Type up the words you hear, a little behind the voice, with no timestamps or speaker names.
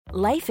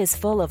Life is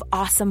full of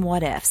awesome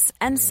what-ifs,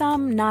 and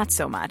some not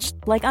so much,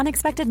 like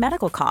unexpected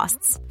medical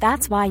costs.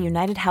 That's why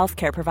United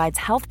Healthcare provides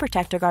Health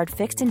Protector Guard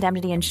fixed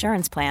indemnity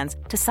insurance plans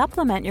to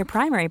supplement your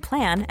primary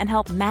plan and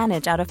help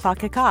manage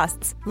out-of-pocket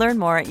costs. Learn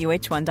more at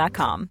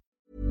uh1.com.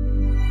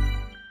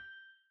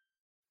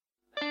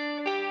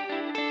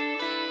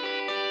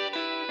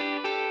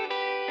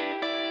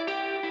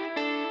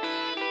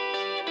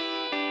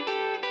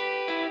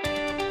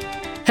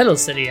 Hello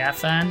Serie A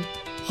fan.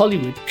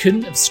 Hollywood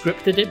couldn't have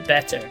scripted it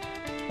better.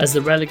 As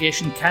the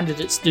relegation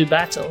candidates do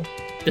battle,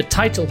 the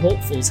title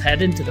hopefuls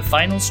head into the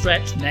final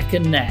stretch neck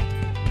and neck.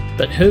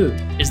 But who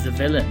is the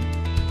villain?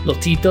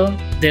 Lotito,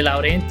 De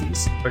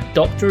Laurentiis, or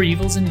Dr.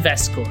 Evil's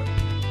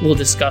InvestCorp? We'll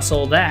discuss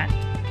all that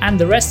and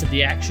the rest of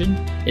the action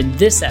in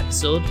this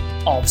episode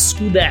of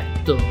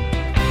Scudetto.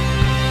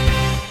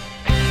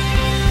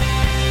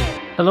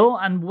 Hello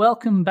and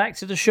welcome back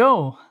to the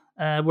show.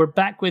 We're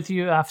back with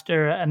you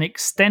after an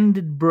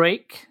extended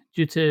break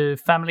due to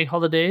family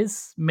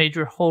holidays,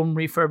 major home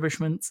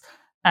refurbishments,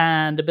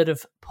 and a bit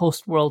of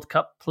post-World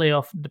Cup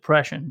playoff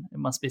depression, it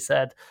must be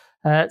said.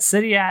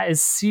 Serie A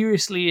is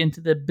seriously into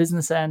the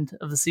business end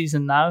of the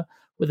season now,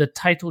 with a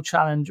title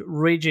challenge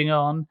raging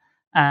on,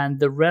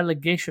 and the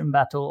relegation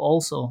battle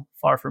also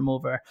far from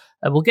over.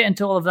 We'll get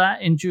into all of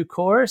that in due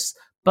course,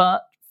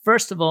 but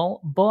first of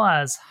all,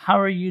 Boaz, how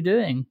are you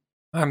doing?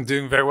 I'm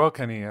doing very well,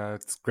 Kenny.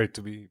 It's great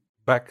to be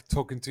back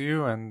talking to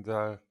you, and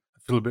I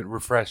feel a bit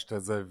refreshed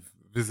as I've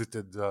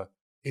visited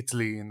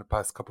Italy in the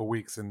past couple of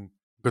weeks and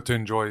got to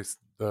enjoy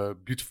the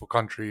beautiful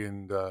country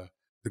and the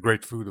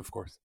great food, of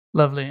course.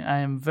 Lovely. I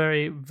am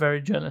very,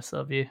 very jealous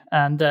of you.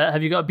 And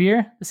have you got a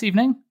beer this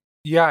evening?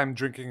 Yeah, I'm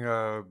drinking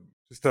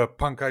just a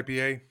Punk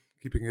IPA,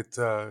 keeping it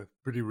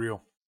pretty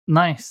real.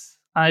 Nice.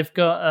 I've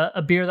got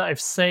a beer that I've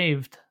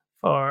saved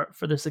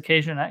for this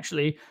occasion,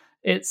 actually.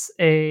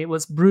 It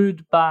was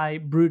brewed by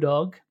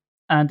Brewdog,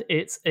 and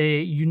it's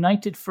a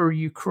United for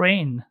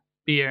Ukraine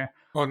beer.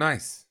 Oh,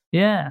 nice.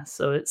 Yeah,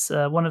 so it's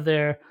one of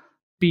their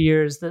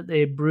beers that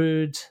they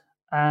brewed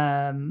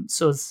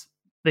so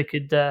they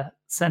could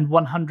send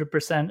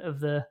 100% of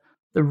the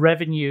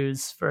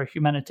revenues for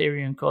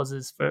humanitarian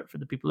causes for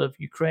the people of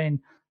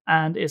Ukraine.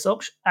 And it's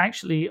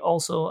actually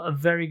also a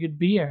very good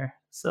beer.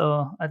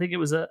 So I think it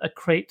was a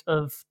crate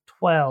of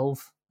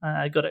 12.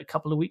 I got it a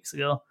couple of weeks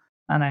ago,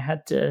 and I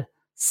had to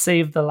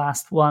save the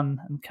last one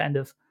and kind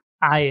of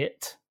eye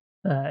it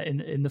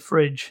in the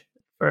fridge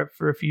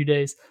for a few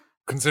days.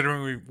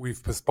 Considering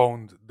we've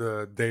postponed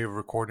the day of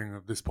recording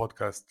of this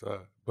podcast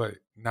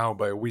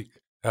by a week,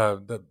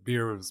 that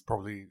beer is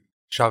probably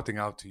shouting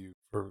out to you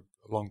for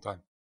a long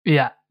time.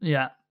 Yeah.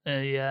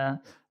 A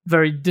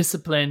very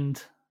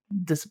disciplined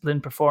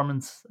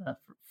performance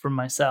from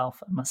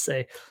myself, I must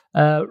say.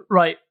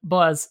 Right,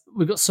 Boaz,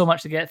 we've got so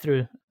much to get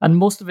through, and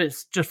most of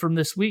it's just from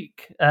this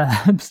week.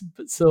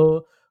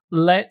 So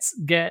let's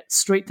get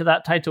straight to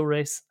that title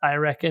race, I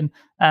reckon.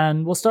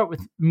 And we'll start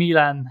with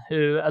Milan,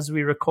 who, as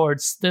we record,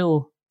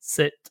 still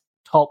sit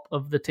top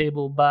of the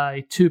table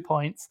by 2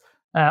 points.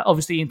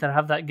 Obviously, Inter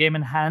have that game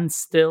in hand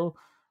still.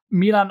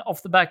 Milan,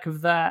 off the back of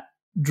that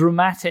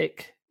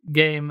dramatic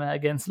game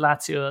against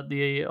Lazio at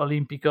the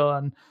Olimpico,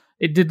 and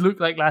it did look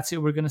like Lazio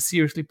were going to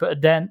seriously put a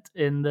dent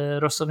in the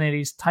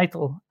Rossoneri's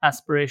title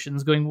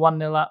aspirations, going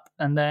 1-0 up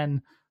and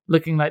then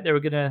looking like they were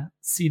going to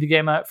see the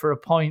game out for a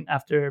point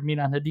after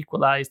Milan had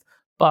equalised.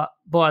 But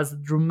Boaz, the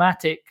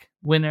dramatic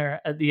winner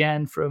at the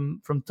end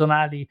from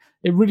Tonali,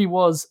 it really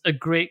was a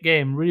great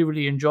game, really,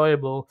 really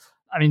enjoyable.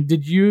 I mean,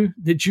 did you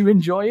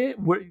enjoy it?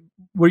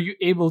 Were you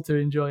able to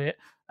enjoy it?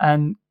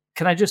 And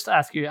can I just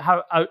ask you,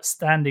 how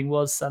outstanding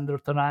was Sandro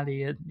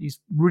Tonali? He's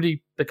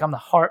really become the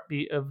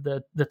heartbeat of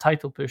the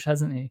title push,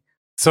 hasn't he?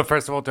 So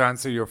first of all, to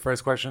answer your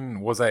first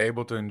question, was I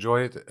able to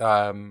enjoy it?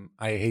 I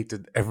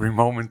hated every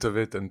moment of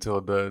it until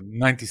the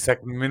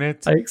 92nd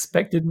minute. I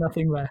expected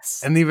nothing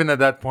less. And even at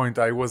that point,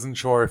 I wasn't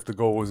sure if the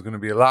goal was going to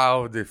be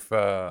allowed, if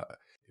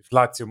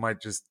Lazio might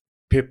just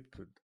pip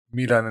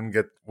Milan and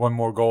get one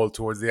more goal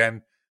towards the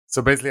end.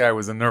 So basically, I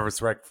was a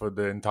nervous wreck for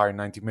the entire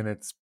 90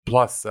 minutes,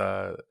 plus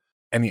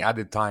any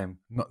added time.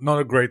 Not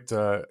a great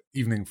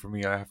evening for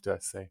me, I have to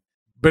say.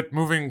 But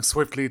moving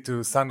swiftly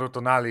to Sandro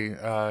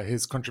Tonali,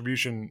 his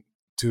contribution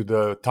to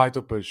the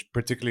title push,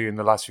 particularly in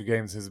the last few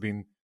games, has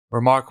been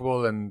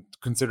remarkable. And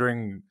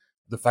considering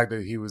the fact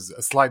that he was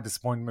a slight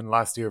disappointment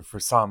last year for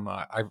some,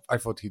 I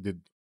thought he did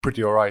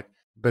pretty all right.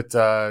 But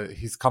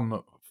he's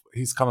come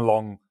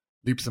along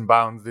leaps and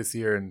bounds this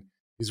year, and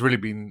he's really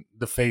been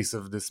the face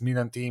of this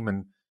Milan team.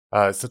 And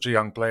such a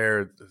young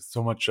player,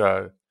 so much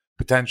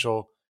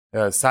potential.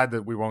 Sad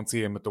that we won't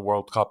see him at the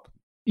World Cup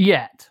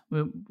yet.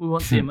 We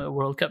won't see him at the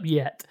World Cup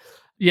yet.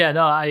 Yeah,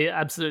 no, I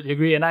absolutely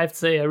agree. And I have to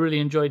say, I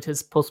really enjoyed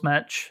his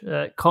post-match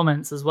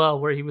comments as well,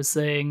 where he was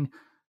saying,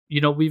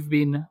 you know, we've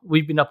been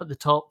up at the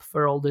top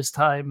for all this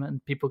time,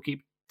 and people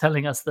keep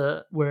telling us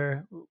that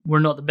we're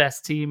not the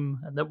best team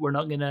and that we're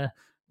not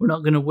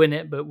gonna win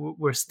it, but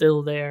we're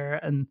still there.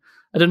 And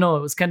I don't know,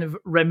 it was kind of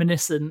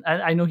reminiscent.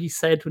 I know he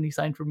said when he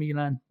signed for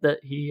Milan that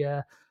he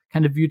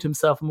kind of viewed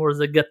himself more as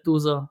a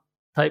Gattuso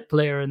type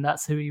player, and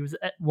that's who he was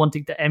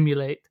wanting to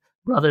emulate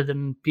rather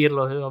than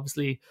Pirlo,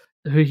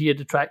 who he had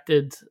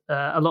attracted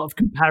a lot of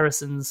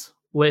comparisons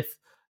with.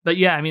 But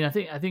yeah, I mean, I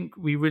think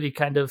we really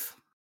kind of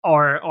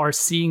are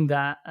seeing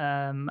that,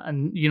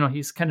 and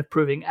he's kind of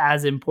proving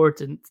as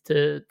important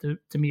to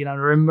Milan,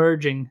 or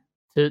emerging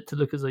to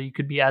look as though he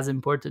could be as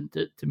important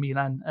to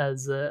Milan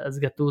as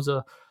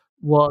Gattuso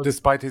was.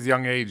 Despite his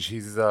young age,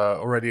 he's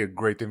already a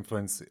great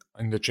influence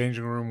in the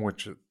changing room,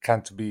 which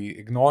can't be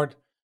ignored.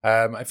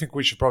 I think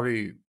we should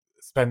probably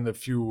spend a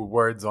few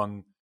words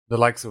on the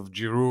likes of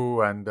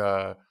Giroud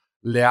and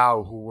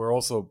Leao, who were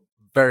also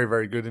very,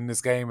 very good in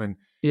this game, and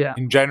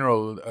in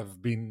general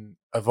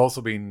have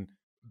also been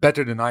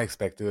better than I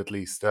expected. At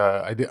least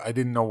I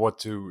didn't know what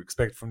to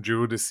expect from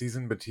Giroud this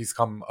season, but he's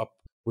come up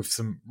with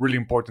some really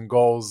important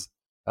goals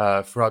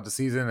throughout the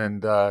season,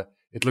 and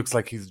it looks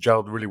like he's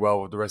gelled really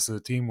well with the rest of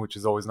the team, which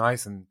is always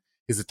nice. And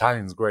his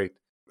Italian's great.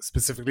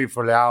 Specifically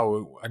for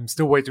Leao, I'm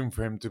still waiting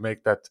for him to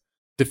make that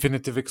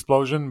definitive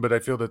explosion, but I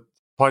feel that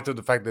part of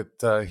the fact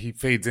that he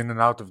fades in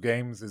and out of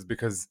games is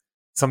because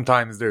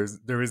sometimes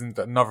there isn't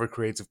another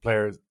creative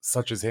player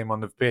such as him on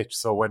the pitch.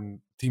 So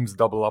when teams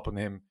double up on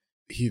him,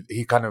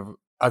 he kind of,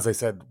 as I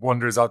said,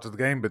 wanders out of the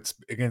game. But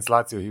against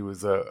Lazio, he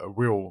was a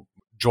real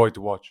joy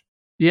to watch.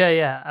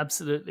 Yeah,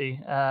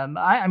 absolutely.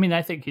 I mean,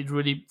 I think he's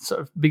really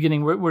sort of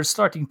beginning. We're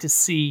starting to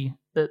see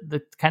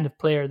the kind of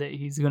player that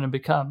he's going to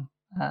become,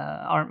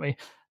 aren't we?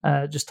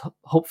 Just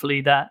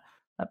hopefully that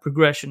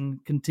progression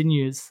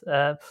continues.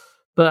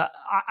 But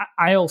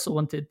I also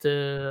wanted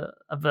to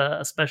have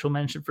a special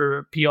mention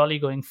for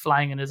Pioli going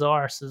flying in his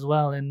arse as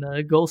well in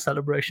the goal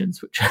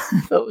celebrations, which I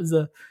thought was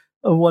a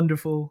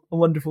wonderful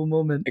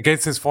moment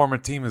against his former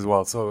team as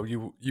well. So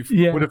you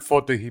would have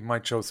thought that he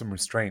might show some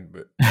restraint,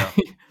 but no.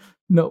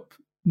 Nope,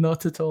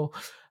 not at all.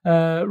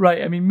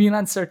 Right, I mean,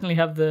 Milan certainly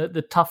have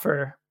the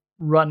tougher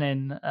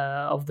run-in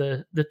of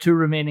the two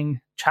remaining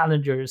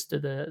challengers to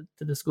the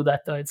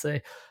Scudetto, I'd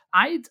say.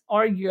 I'd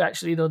argue,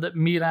 actually, though, that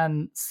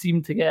Milan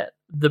seem to get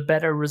the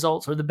better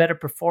results or the better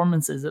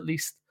performances, at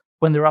least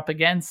when they're up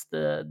against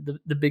the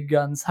big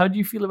guns. How do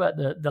you feel about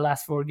the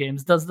last four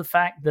games? Does the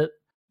fact that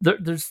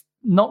there's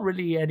not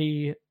really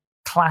any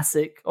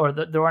classic, or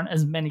that there aren't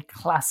as many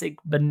classic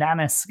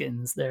banana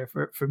skins there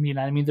for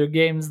Milan? I mean, they're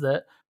games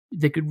that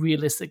they could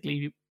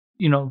realistically,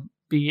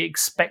 be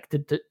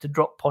expected to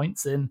drop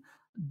points in.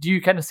 Do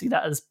you kind of see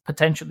that as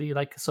potentially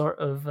like a sort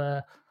of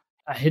a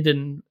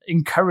hidden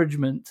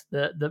encouragement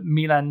that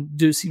Milan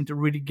do seem to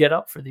really get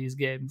up for these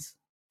games?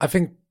 I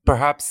think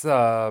perhaps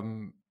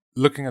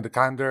looking at the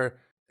calendar,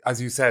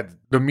 as you said,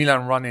 the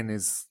Milan run-in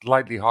is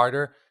slightly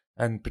harder,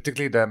 and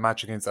particularly the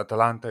match against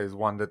Atalanta is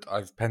one that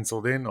I've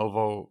penciled in,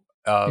 although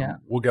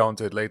we'll get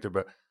onto it later.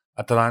 But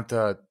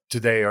Atalanta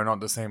today are not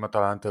the same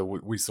Atalanta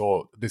we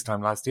saw this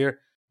time last year.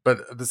 But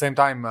at the same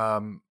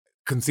time,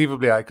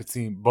 conceivably, I could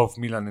see both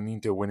Milan and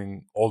Inter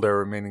winning all their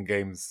remaining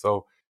games.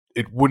 So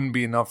it wouldn't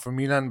be enough for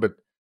Milan, but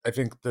I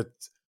think that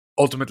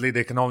ultimately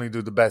they can only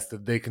do the best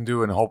that they can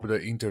do and hope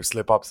that Inter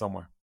slip up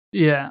somewhere.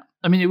 Yeah,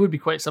 I mean, it would be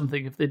quite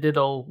something if they did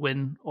all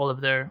win all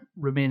of their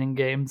remaining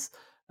games.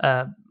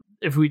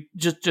 If we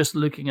just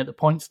looking at the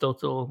points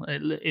total,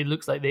 it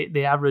looks like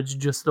they average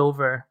just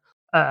over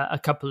a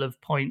couple of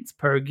points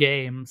per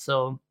game.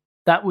 So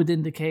that would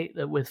indicate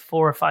that with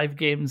 4 or 5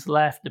 games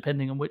left,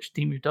 depending on which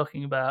team you're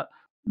talking about,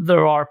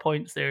 there are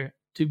points there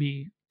to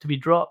be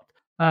dropped.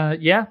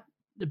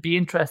 It'd be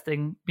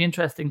interesting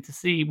to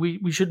see.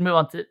 We should move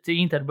on to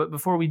Inter, but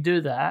before we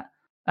do that,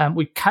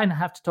 we kind of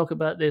have to talk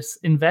about this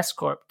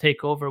Investcorp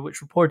takeover,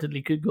 which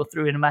reportedly could go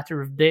through in a matter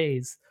of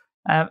days.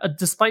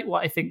 Despite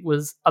what I think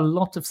was a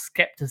lot of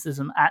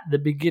skepticism at the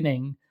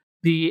beginning,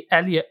 the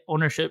Elliott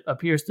ownership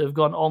appears to have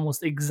gone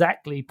almost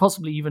exactly,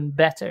 possibly even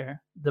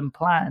better than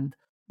planned.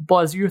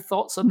 Buzz, your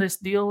thoughts on this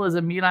deal as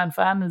a Milan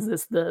fan? Is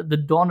this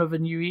the dawn of a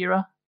new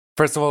era?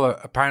 First of all,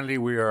 apparently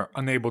we are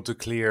unable to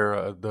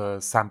clear the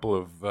sample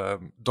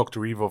of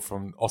Dr. Evil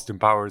from Austin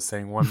Powers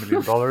saying $1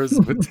 million.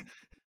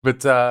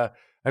 but I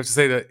have to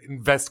say that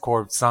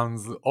Investcorp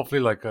sounds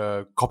awfully like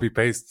a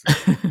copy-paste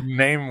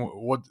name.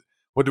 What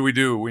do we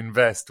do? We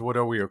invest. What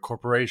are we? A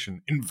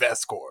corporation?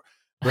 Investcorp.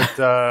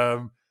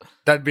 But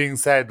that being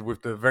said,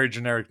 with the very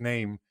generic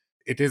name,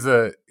 it is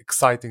a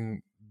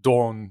exciting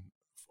dawn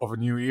of a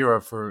new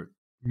era for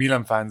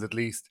Milan fans, at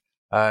least,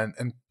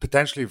 and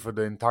potentially for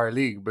the entire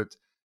league. But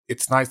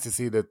it's nice to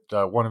see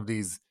that one of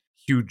these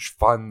huge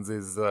funds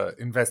is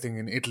investing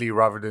in Italy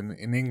rather than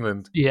in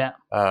England. Yeah.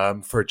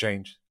 For a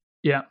change.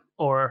 Yeah,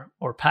 or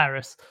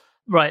Paris.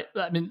 Right.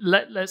 I mean,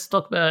 let's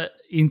talk about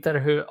Inter,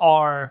 who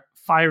are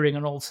firing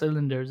on all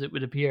cylinders, it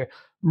would appear.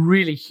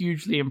 Really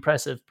hugely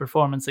impressive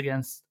performance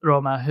against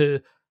Roma, who,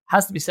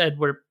 has to be said,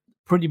 were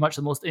pretty much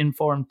the most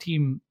informed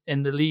team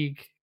in the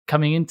league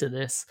coming into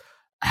this.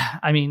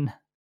 I mean,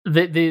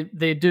 they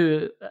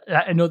do.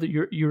 I know that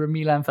you're a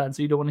Milan fan,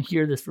 so you don't want to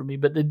hear this from me,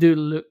 but they do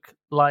look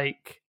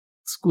like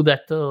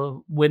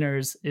Scudetto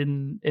winners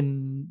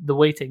in the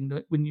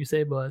waiting, wouldn't you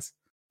say, Boaz?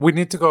 We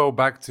need to go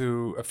back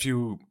to a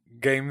few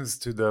games,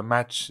 to the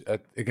match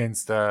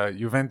against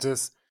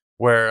Juventus,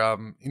 where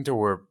Inter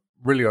were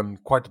really on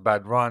quite a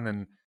bad run,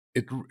 and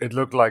it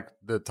looked like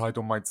the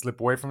title might slip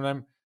away from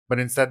them. But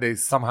instead, they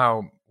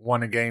somehow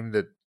won a game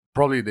that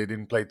probably they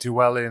didn't play too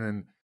well in,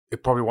 and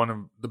it probably one of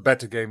the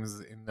better games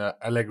in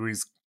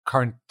Allegri's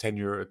current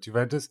tenure at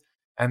Juventus.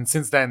 And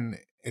since then,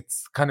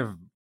 it's kind of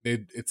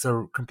it's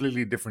a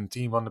completely different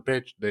team on the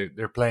pitch.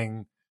 They're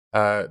playing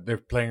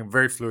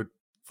very fluid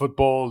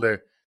football.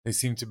 They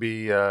seem to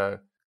be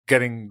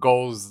getting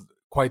goals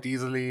quite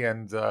easily,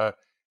 and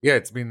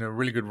it's been a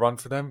really good run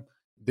for them.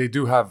 They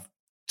do have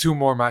 2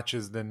 more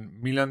matches than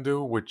Milan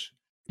do, which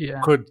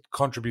could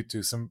contribute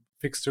to some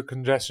fixture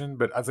congestion.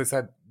 But as I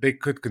said, they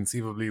could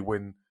conceivably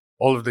win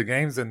all of the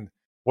games. And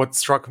what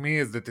struck me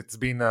is that it's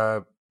been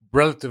a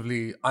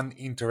relatively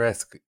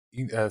un-Inter-esque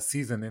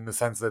season, in the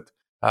sense that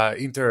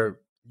Inter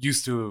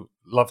used to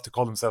love to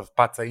call themselves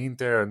Pazza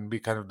Inter and be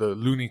kind of the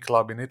loony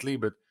club in Italy,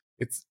 but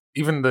it's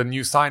even the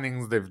new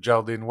signings, they've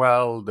gelled in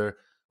well. The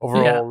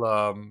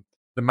overall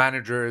the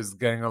manager is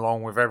getting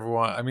along with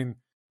everyone. I mean,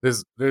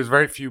 there's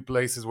very few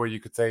places where you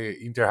could say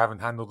Inter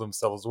haven't handled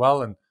themselves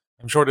well, and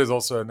I'm sure there's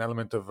also an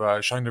element of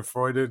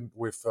Schadenfreude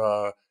with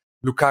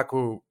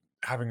Lukaku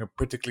having a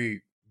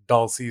particularly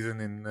dull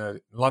season in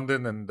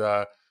London, and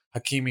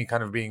Hakimi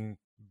kind of being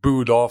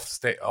booed off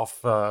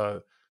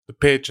the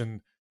pitch,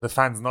 and the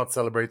fans not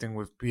celebrating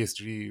with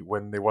PSG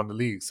when they won the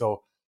league.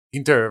 So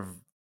Inter,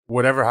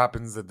 whatever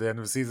happens at the end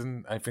of the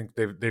season, I think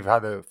they've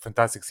had a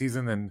fantastic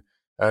season, and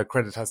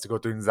credit has to go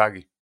to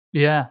Inzaghi.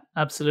 Yeah,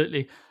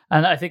 absolutely.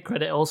 And I think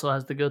credit also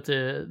has to go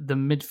to the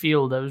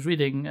midfield. I was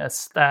reading a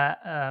stat,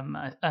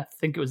 I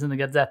think it was in the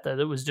Gazzetta,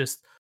 that was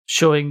just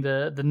showing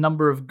the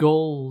number of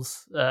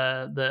goals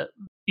that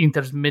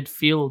Inter's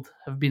midfield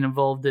have been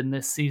involved in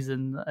this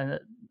season.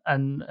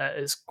 And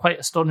it's quite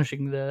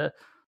astonishing.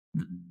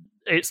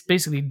 It's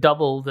basically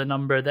double the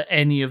number that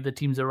any of the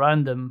teams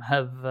around them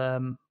have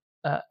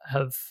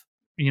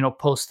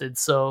posted.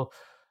 So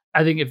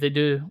I think if they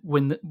do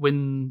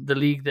win the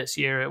league this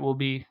year, it will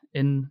be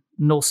in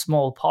no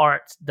small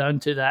part down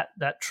to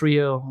that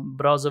trio: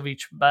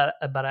 Brozovic,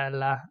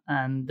 Barella,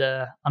 and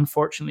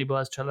unfortunately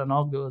Boaz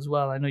Çalhanoğlu as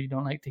well. I know you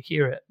don't like to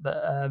hear it, but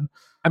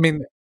I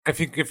mean, I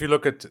think if you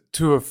look at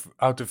 2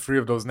 out of 3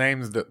 of those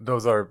names,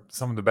 those are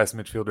some of the best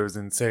midfielders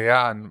in Serie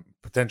A and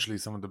potentially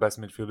some of the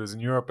best midfielders in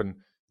Europe. And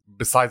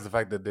besides the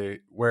fact that they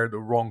wear the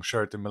wrong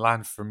shirt in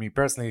Milan, for me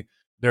personally,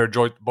 they're a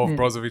joy. Both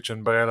Brozovic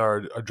and Barella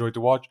are a joy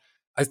to watch.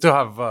 I still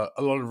have a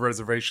lot of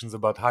reservations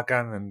about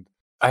Hakan, and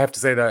I have to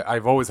say that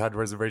I've always had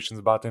reservations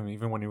about him,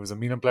 even when he was a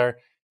Milan player.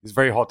 He's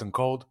very hot and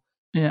cold.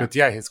 Yeah. But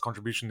his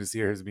contribution this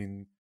year has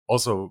been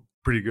also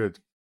pretty good.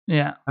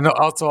 Yeah. And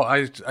also,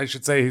 I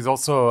should say, he's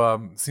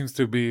also seems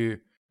to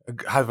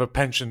have a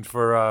penchant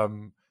for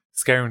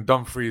scaring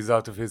Dumfries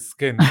out of his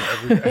skin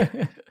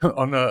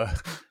on a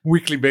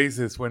weekly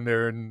basis when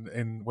they're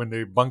when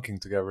they're bunking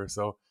together.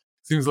 So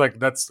seems like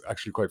that's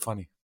actually quite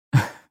funny.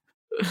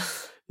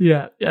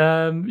 Yeah,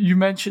 you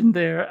mentioned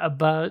there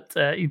about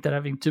Inter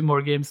having 2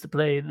 more games to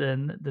play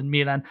than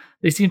Milan.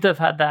 They seem to have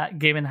had that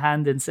game in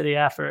hand in Serie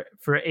A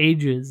for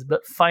ages,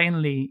 but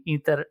finally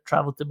Inter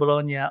traveled to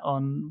Bologna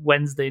on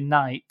Wednesday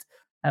night,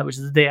 which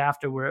is the day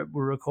after we're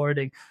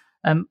recording.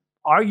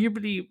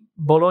 Arguably,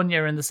 Bologna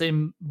are in the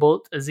same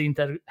boat as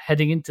Inter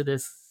heading into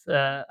this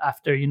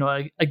after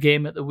a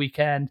game at the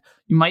weekend.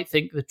 You might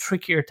think the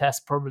trickier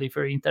test probably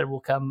for Inter will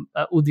come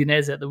at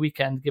Udinese at the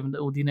weekend, given that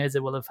Udinese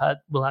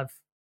will have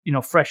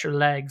fresher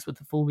legs with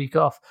the full week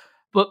off.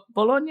 But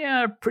Bologna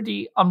are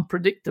pretty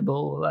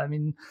unpredictable. I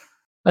mean,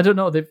 I don't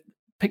know. They've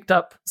picked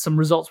up some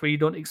results where you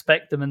don't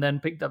expect them, and then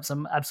picked up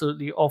some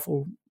absolutely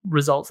awful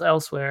results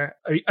elsewhere.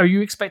 Are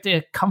you expecting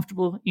a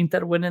comfortable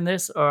Inter win in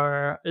this,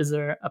 or is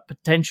there a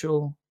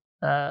potential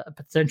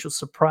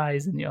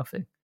surprise in the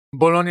offing?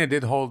 Bologna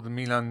did hold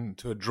Milan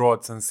to a draw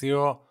at San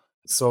Siro,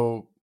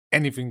 so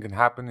anything can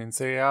happen in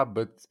Serie A.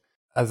 But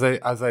as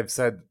I've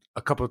said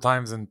a couple of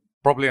times, and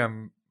probably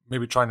I'm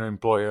maybe trying to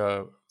employ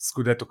a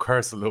Scudetto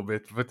curse a little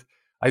bit, but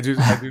I do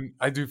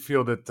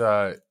feel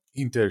that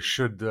Inter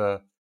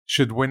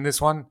should win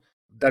this one.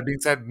 That being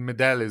said,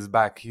 Medel is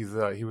back. He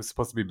was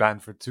supposed to be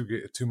banned for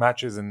 2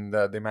 matches, and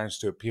they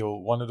managed to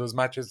appeal one of those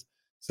matches.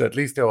 So at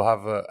least they'll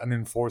have an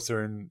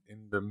enforcer in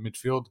the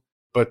midfield.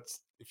 But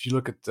if you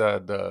look at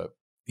the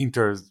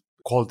Inter's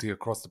quality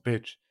across the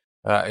pitch,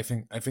 I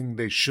think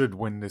they should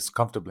win this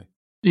comfortably.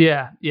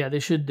 Yeah, they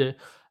should do.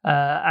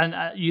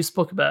 And you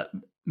spoke about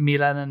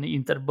Milan and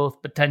Inter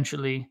both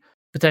potentially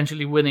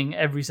winning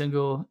every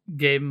single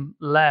game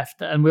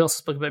left, and we also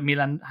spoke about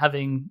Milan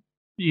having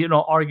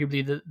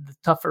arguably the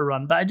tougher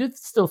run. But I do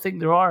still think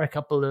there are a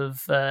couple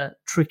of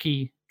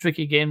tricky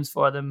games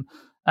for them.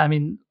 I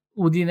mean,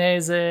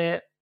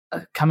 Udinese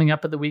coming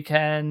up at the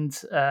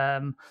weekend.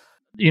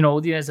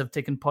 Udinese have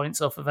taken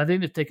points off of. I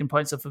think they've taken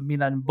points off of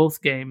Milan in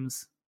both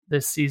games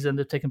this season.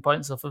 They've taken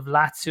points off of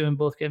Lazio in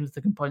both games.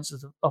 They've taken points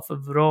off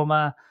of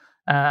Roma.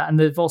 And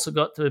they've also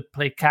got to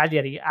play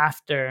Cagliari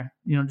after,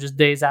 just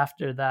days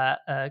after that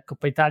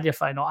Coppa Italia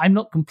final. I'm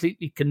not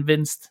completely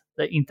convinced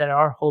that Inter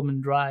are home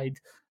and dried.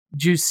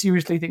 Do you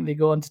seriously think they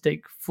go on to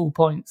take full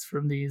points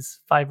from these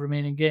 5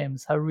 remaining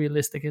games? How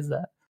realistic is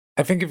that?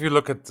 I think if you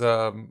look at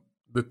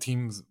the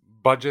team's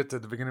budget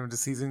at the beginning of the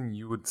season,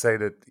 you would say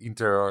that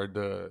Inter are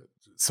the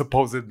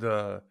supposed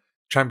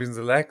champions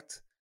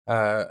elect,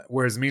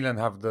 whereas Milan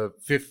have the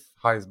fifth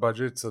highest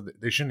budget, so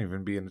they shouldn't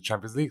even be in the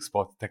Champions League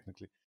spot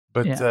technically.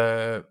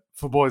 But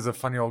football is a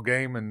funny old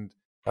game, and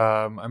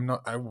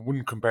I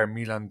wouldn't compare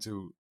Milan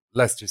to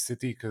Leicester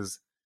City because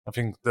I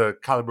think the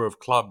caliber of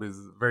club is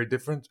very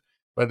different.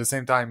 But at the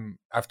same time,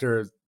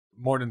 after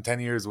more than 10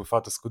 years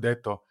without a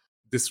Scudetto,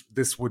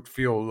 this would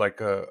feel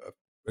like a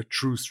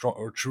true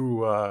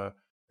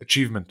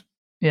achievement.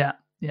 Yeah,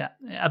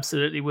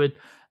 absolutely would.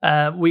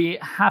 We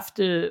have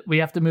to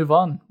move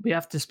on. We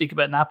have to speak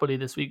about Napoli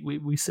this week.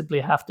 We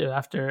simply have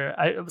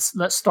to.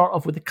 Let's start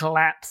off with the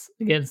collapse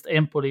against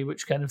Empoli,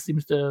 which kind of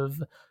seems to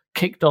have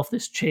kicked off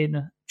this chain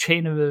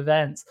of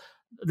events.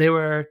 They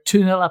were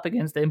 2-0 up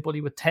against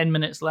Empoli with 10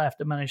 minutes left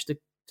and managed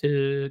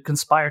to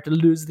conspire to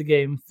lose the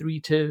game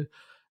 3-2.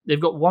 They've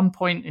got 1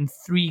 point in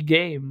 3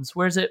 games.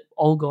 Where's it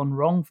all gone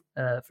wrong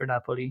for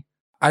Napoli?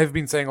 I've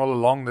been saying all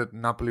along that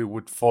Napoli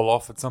would fall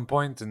off at some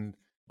point, and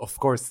of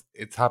course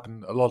it's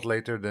happened a lot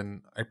later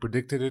than I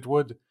predicted it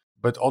would.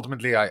 But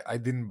ultimately, I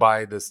didn't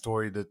buy the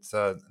story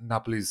that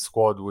Napoli's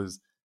squad was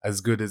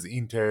as good as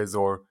Inter's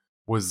or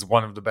was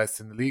one of the best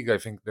in the league. I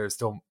think they're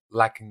still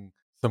lacking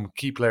some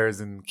key players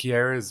in key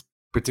areas,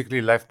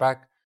 particularly left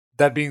back.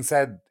 That being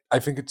said, I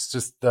think it's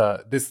just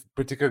this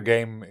particular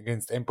game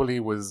against Empoli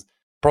was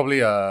probably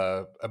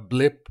a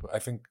blip. I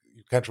think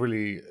you can't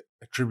really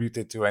attribute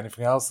it to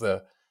anything else.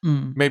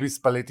 Maybe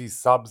Spalletti's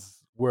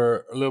subs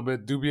were a little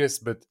bit dubious,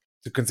 but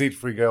to concede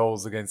 3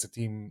 goals against a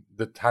team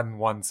that hadn't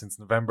won since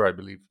November, I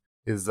believe,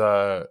 is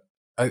I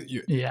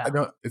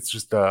know it's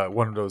just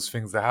one of those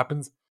things that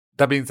happens.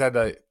 That being said,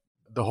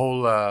 the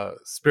whole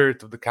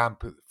spirit of the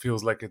camp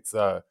feels like it's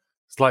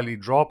slightly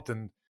dropped,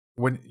 and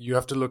when you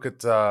have to look at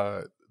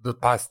the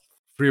past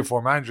 3 or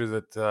 4 managers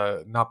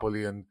at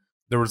Napoli, and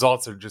the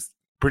results are just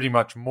pretty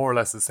much more or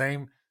less the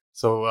same.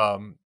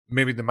 So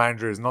maybe the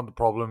manager is not the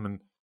problem,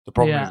 and the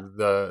problem is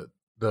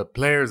the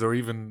players or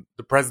even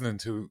the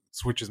president who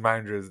switches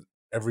managers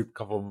every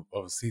couple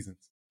of seasons.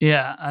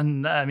 Yeah,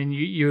 and I mean,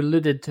 you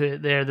alluded to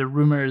it there, the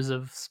rumors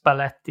of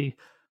Spalletti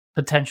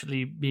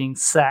potentially being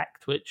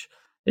sacked, which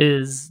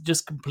is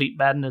just complete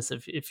madness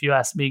if you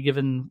ask me,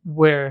 given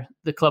where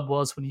the club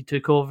was when he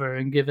took over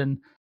and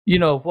given,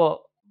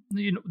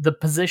 the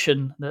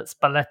position that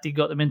Spalletti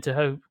got them into,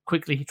 how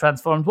quickly he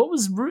transformed what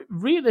was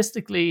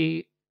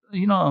realistically,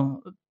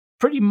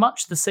 pretty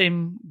much the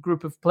same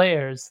group of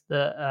players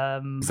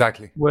that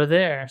exactly were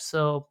there.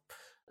 So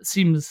it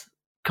seems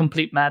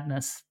complete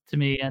madness to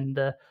me, and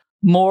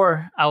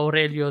more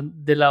Aurelio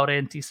De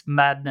Laurentiis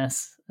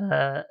madness,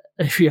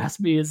 if you ask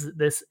me, is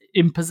this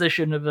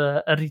imposition of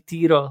a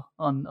retiro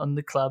on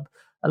the club.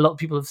 A lot of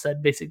people have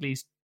said basically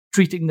he's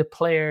treating the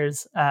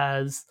players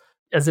as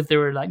if they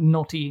were like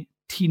naughty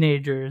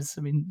teenagers.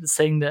 I mean,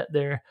 saying that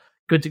they're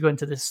good to go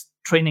into this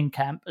training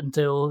camp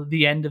until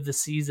the end of the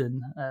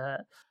season,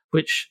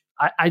 which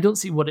I don't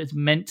see what it's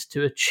meant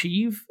to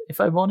achieve,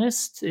 if I'm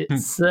honest.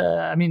 It's,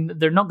 I mean,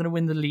 they're not going to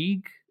win the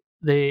league.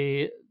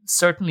 They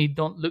certainly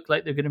don't look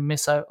like they're going to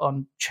miss out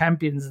on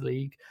Champions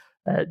League.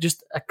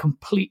 Just a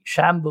complete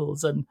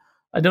shambles. And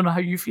I don't know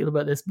how you feel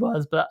about this,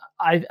 Buzz, but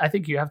I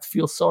think you have to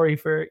feel sorry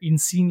for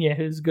Insigne,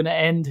 who's going to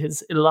end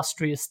his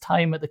illustrious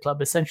time at the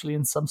club essentially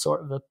in some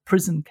sort of a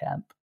prison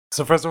camp.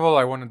 So first of all,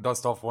 I want to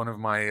dust off one of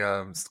my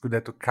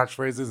Scudetto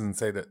catchphrases and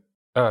say that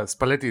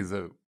Spalletti is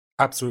an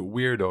absolute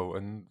weirdo,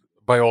 and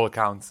by all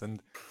accounts,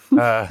 and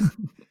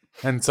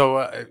and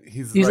so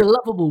he's like, a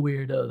lovable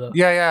weirdo, though.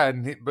 Yeah,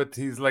 but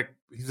he's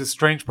a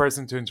strange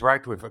person to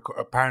interact with,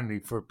 apparently,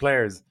 for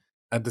players.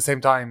 At the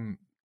same time,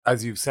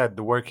 as you've said,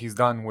 the work he's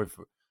done with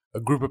a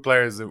group of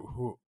players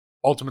who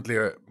ultimately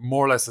are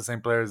more or less the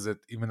same players that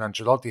even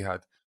Ancelotti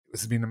had,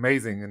 has been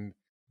amazing. And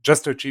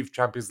just to achieve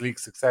Champions League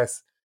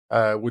success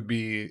would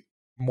be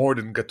more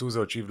than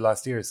Gattuso achieved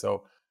last year.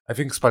 So I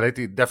think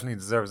Spalletti definitely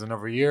deserves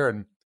another year,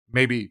 and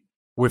maybe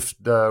with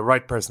the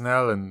right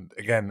personnel and,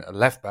 again, a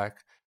left back,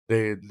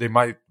 they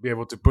might be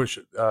able to push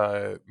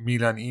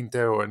Milan,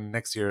 Inter, or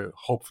next year,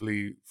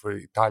 hopefully for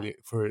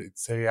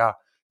Serie A,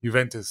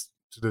 Juventus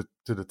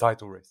to the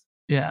title race.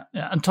 Yeah.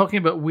 And talking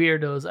about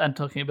weirdos and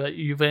talking about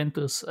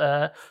Juventus,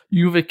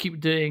 Juve keep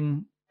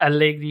doing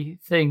Allegri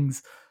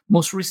things.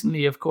 Most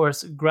recently, of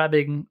course,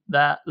 grabbing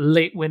that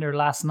late winner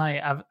last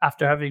night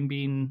after having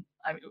been,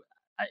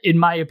 in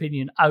my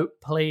opinion,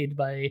 outplayed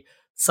by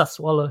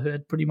Sassuolo, who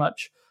had pretty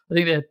much, I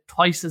think they had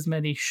twice as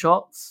many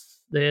shots.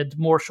 They had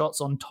more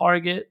shots on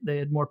target. They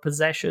had more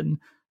possession.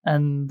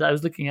 And I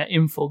was looking at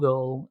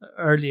Infogol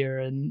earlier,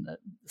 and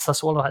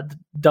Sassuolo had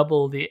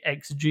double the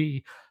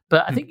XG.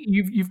 But I think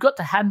you've got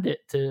to hand it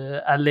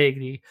to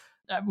Allegri.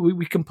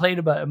 We complain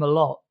about him a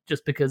lot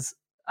just because,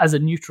 as a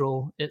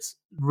neutral, it's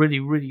really,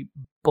 really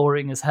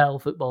boring as hell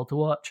football to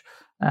watch.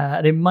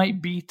 And it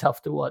might be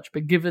tough to watch,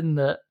 but given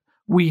that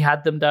we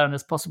had them down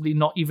as possibly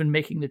not even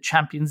making the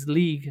Champions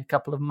League a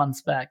couple of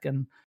months back,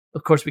 and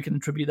of course we can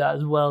attribute that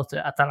as well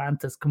to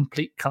Atalanta's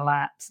complete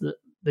collapse, that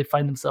they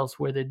find themselves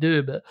where they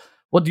do. But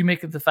what do you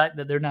make of the fact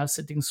that they're now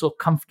sitting so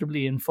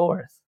comfortably in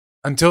fourth?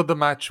 Until the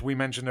match we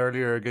mentioned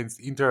earlier against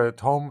Inter at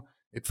home,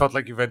 it felt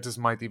like Juventus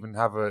might even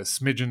have a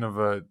smidgen of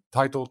a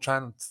title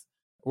chance,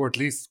 or at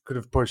least could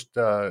have pushed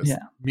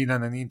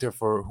Milan and Inter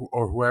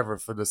or whoever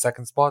for the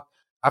second spot.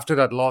 After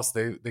that loss,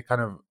 they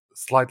kind of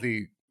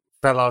slightly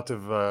fell out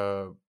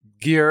of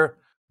gear,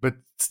 but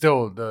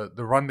still the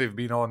run they've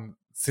been on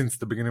since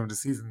the beginning of the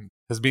season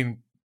has been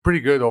pretty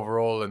good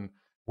overall. And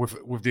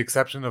with the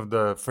exception of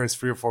the first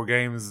 3 or 4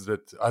 games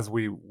that, as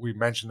we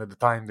mentioned at the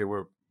time, they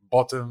were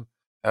bottom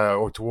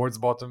or towards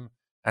bottom,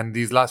 and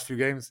these last few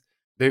games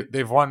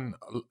they've won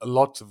a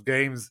lot of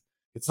games.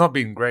 It's not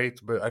been great,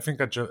 but I think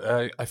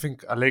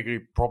Allegri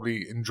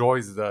probably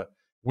enjoys the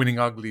winning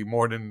ugly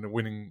more than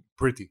winning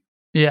pretty.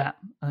 Yeah,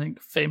 I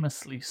think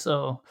famously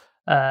so.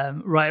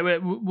 Right,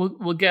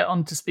 we'll get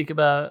on to speak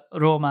about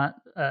Roma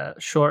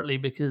shortly,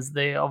 because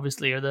they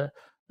obviously are the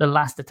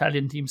last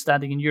Italian team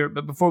standing in Europe.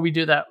 But before we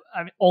do that,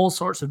 I mean, all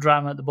sorts of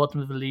drama at the bottom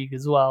of the league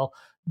as well.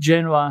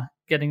 Genoa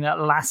getting that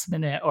last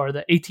minute, or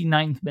the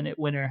 89th minute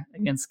winner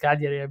against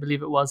Cagliari, I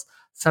believe it was.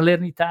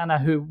 Salernitana,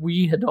 who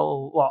we had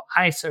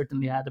I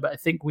certainly had, but I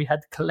think we had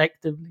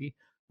collectively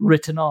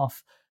written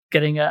off,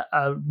 getting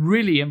a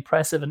really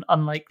impressive and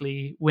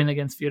unlikely win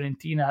against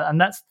Fiorentina. And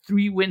that's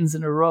 3 wins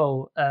in a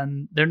row.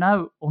 And they're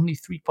now only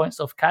 3 points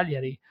off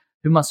Cagliari,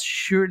 who must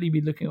surely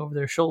be looking over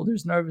their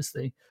shoulders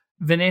nervously.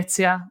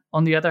 Venezia,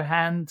 on the other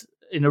hand,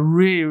 in a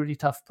really, really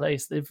tough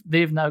place.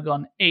 They've now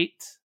gone 8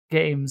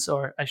 games,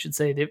 or I should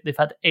say they've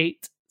had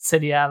 8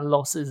 Serie A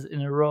losses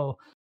in a row.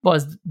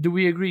 Buzz, do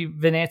we agree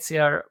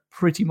Venezia are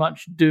pretty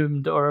much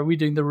doomed, or are we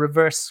doing the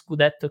reverse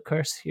Scudetto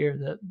curse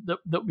here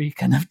that we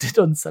kind of did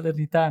on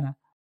Salernitana?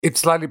 It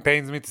slightly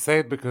pains me to say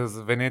it, because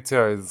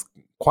Venezia is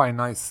quite a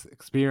nice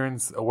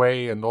experience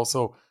away, and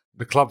also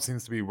the club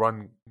seems to be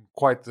run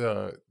quite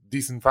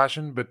decent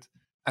fashion. But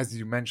as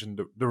you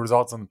mentioned, the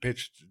results on the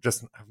pitch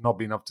just have not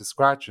been up to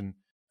scratch, and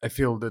I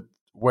feel that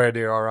where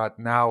they are at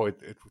now,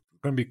 it's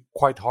going to be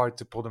quite hard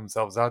to pull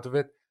themselves out of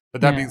it. But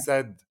that being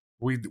said,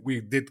 we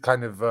did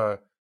kind of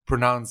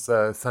pronounce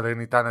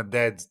Salernitana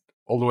dead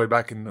all the way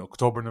back in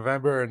October,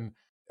 November, and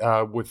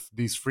with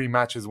these 3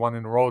 matches won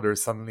in a row,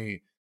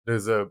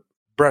 there's a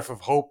breath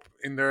of hope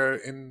in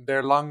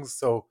their lungs.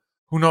 So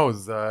who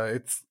knows?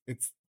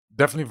 It's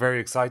definitely very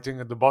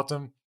exciting at the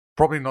bottom.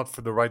 Probably not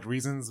for the right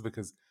reasons,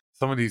 because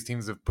some of these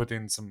teams have put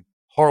in some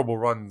horrible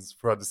runs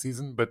throughout the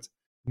season. But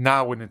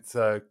now when it's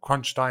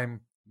crunch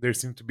time, they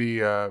seem to be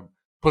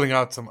pulling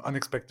out some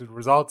unexpected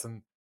results.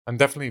 And I'm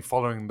definitely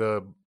following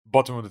the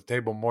bottom of the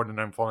table more than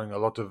I'm following a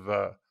lot of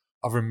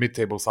other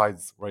mid-table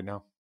sides right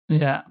now.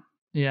 Yeah.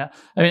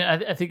 I mean,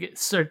 I think it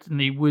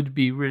certainly would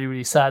be really,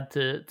 really sad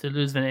to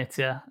lose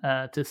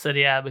Venezia to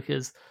Serie A,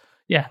 because,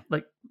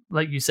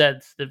 like you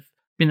said, they've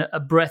been a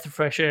breath of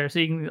fresh air.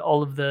 Seeing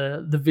all of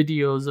the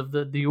videos of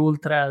the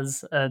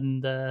ultras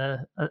and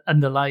the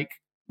like,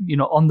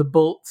 on the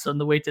boats on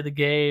the way to the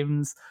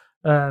games,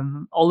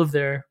 all of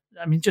their,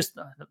 I mean, just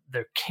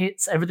their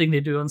kits, everything they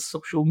do on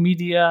social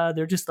media.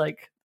 They're just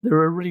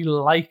they're a really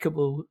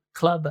likable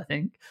club, I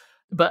think.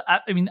 But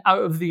I mean,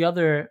 out of the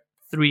other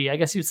 3, I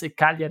guess you'd say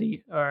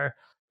Cagliari are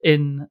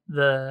in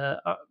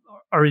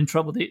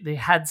trouble. They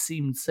had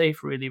seemed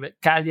safe, really, but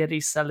Cagliari,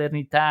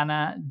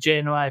 Salernitana,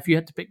 Genoa, if you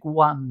had to pick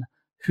one,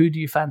 who do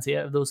you fancy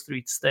out of those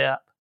 3 to stay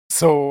up?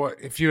 So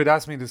if you had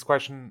asked me this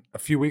question a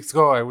few weeks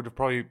ago, I would have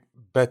probably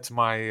bet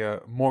my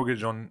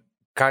mortgage on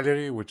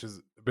Cagliari, which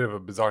is a bit of a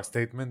bizarre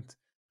statement.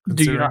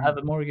 Do you not have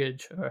a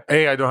mortgage? Or?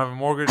 I don't have a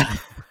mortgage,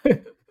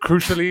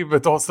 crucially,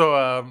 but also,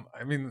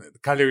 I mean,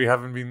 Cagliari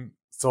haven't been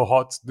so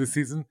hot this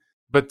season.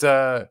 But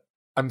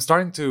I'm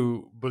starting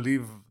to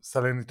believe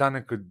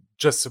Salernitana could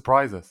just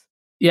surprise us.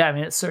 Yeah, I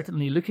mean, it's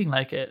certainly looking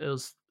like it. It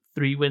was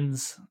 3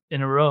 wins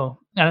in a row.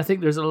 And I think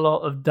there's a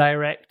lot of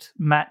direct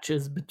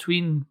matches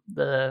between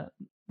the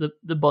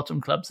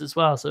bottom clubs as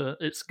well. So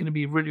it's going to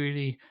be really,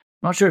 really,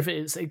 I'm not sure if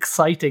it's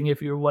exciting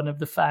if you're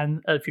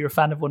if you're a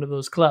fan of one of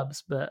those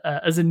clubs, but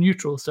as a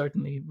neutral,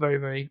 certainly very,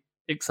 very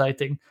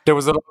exciting. There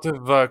was a lot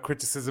of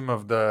criticism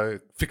of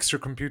the fixture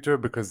computer,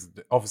 because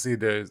obviously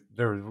there's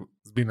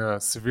been a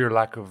severe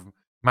lack of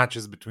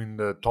matches between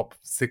the top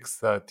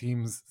 6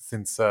 teams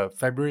since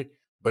February.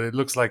 But it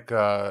looks like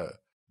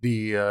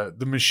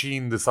the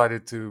machine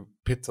decided to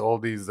pit all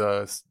these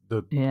clubs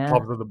at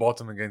the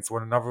bottom against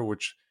one another,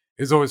 which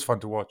is always fun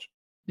to watch.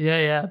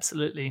 Yeah,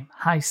 absolutely.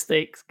 High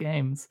stakes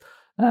games.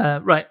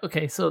 Right,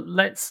 okay, so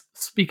let's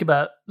speak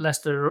about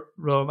Leicester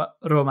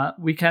Roma.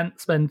 We can't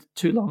spend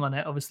too long on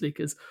it, obviously,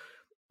 because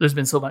there's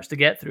been so much to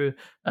get through.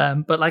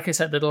 But like I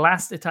said, they're the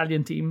last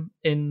Italian team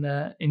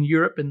in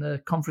Europe in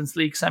the Conference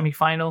League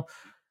semi-final,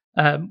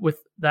 with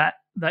that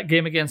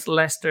game against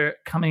Leicester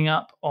coming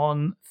up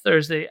on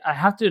Thursday. I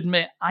have to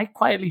admit, I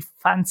quietly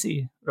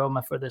fancy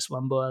Roma for this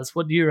one, Boaz.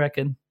 What do you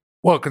reckon?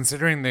 Well,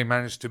 considering they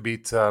managed to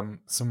beat some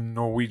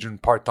Norwegian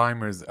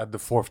part-timers at the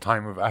 4th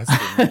time of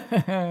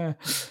asking,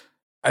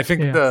 I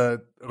think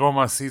the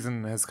Roma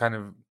season has kind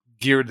of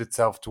geared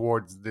itself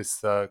towards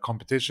this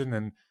competition.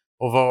 And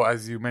although,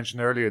 as you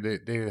mentioned earlier,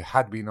 they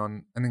had been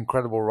on an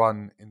incredible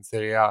run in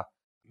Serie A,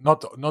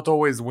 not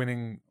always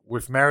winning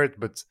with merit,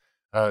 but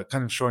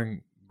kind of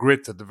showing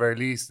grit at the very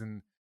least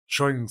and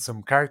showing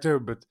some character.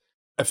 But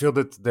I feel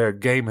that their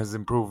game has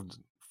improved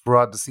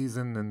throughout the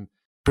season, and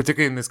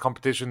particularly in this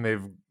competition,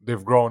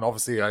 they've grown.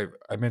 Obviously, I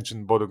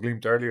mentioned Bodo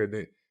Glimt earlier.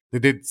 They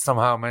did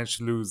somehow manage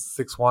to lose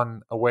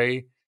 6-1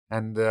 away,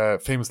 and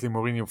famously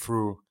Mourinho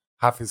threw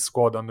half his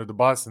squad under the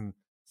bus, and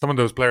some of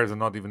those players are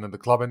not even at the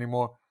club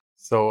anymore.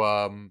 So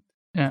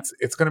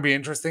it's going to be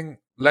interesting.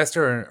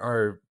 Leicester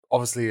are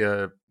obviously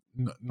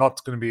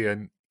not going to be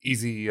an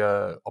easy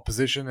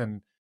opposition,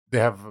 and they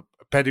have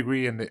a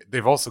pedigree, and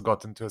they've also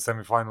gotten to a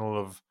semi-final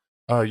of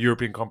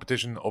European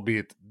competition,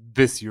 albeit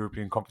this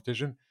European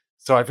competition.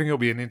 So I think it'll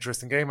be an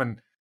interesting game,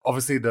 and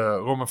obviously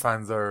the Roma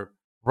fans are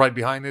right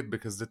behind it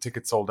because the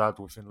ticket sold out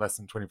within less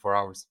than 24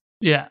 hours.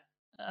 Yeah,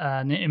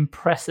 an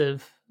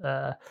impressive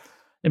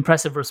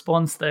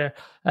response there.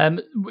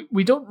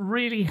 We don't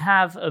really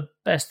have a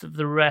best of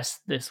the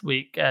rest this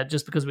week,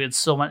 just because we had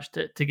so much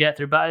to get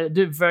through. But I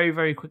do very,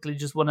 very quickly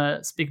just want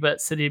to speak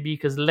about Serie B,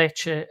 because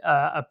Lecce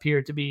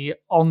appear to be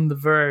on the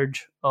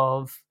verge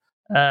of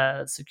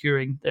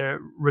securing their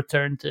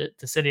return to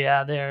Serie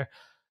A. They're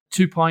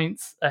 2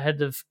 points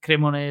ahead of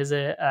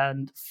Cremonese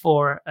and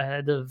 4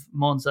 ahead of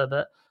Monza,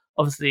 but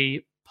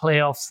obviously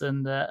playoffs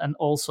and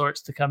all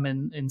sorts to come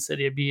in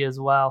Serie B as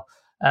well.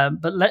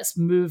 But let's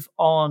move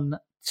on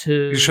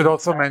to... You should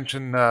also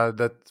mention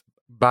that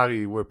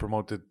Bari were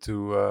promoted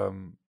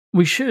to...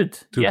 we should,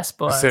 yes,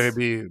 boys. Serie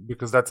B,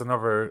 because that's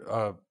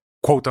another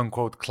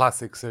quote-unquote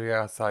classic Serie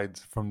A side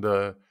from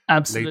the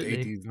Absolutely.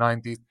 late 80s,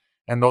 90s.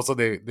 And also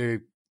they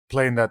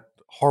play in that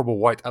horrible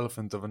white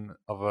elephant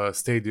of a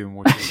stadium,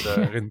 which is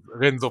the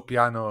Renzo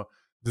Piano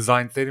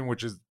design stadium,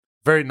 which is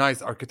very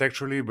nice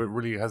architecturally, but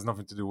really has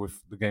nothing to do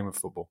with the game of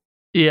football.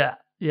 Yeah.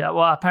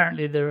 Well,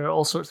 apparently there are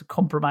all sorts of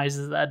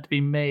compromises that had to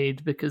be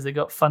made because they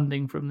got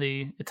funding from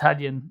the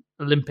Italian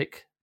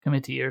Olympic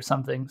Committee or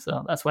something.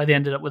 So that's why they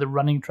ended up with a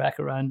running track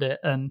around it.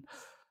 And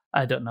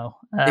I don't know.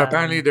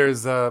 Apparently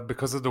there's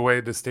because of the way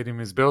the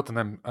stadium is built, and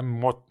I'm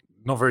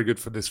not very good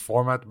for this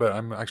format, but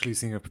I'm actually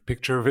seeing a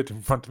picture of it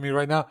in front of me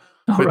right now.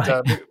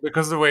 But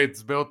because of the way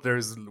it's built,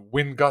 there's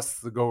wind gusts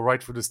that go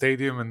right through the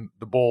stadium, and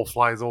the ball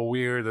flies all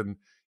weird, and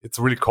it's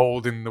really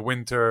cold in the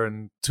winter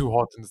and too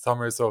hot in the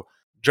summer. So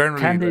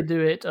generally, can they do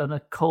it on a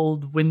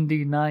cold,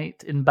 windy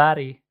night in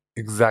Bari?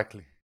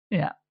 Exactly.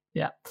 Yeah.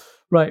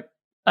 Right.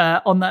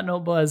 On that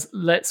note, boys,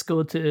 let's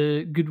go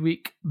to good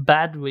week,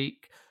 bad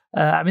week.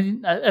 I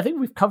think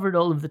we've covered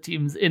all of the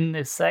teams in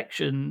this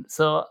section.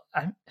 So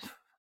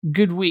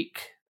good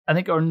week. I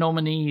think our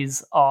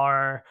nominees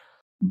are,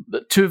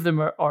 2 of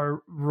them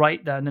are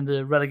right down in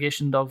the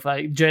relegation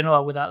dogfight.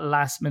 Genoa with that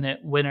last minute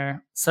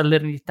winner.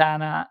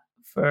 Salernitana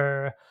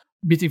for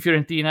beating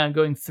Fiorentina and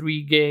going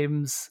 3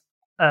 games,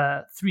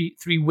 3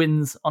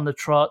 wins on the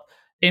trot.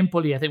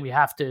 Empoli, I think we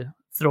have to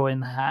throw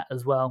in the hat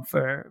as well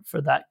for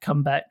that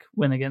comeback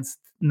win against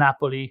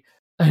Napoli.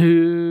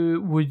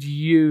 Who would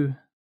you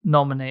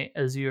nominate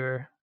as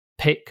your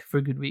pick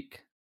for good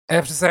week? I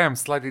have to say I'm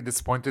slightly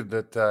disappointed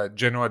that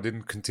Genoa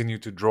didn't continue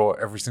to draw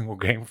every single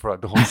game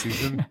throughout the whole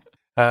season,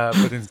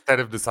 but instead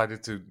have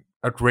decided to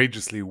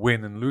outrageously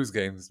win and lose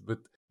games. But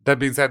that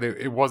being said,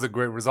 it was a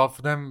great result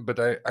for them, but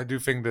I do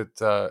think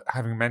that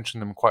having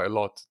mentioned them quite a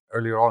lot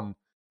earlier on,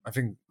 I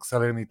think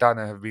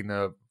Salernitana have been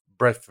a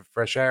breath of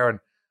fresh air, and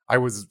I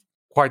was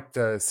quite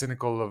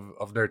cynical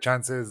of their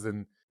chances.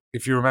 And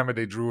if you remember,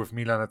 they drew with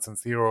Milan at San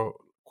Siro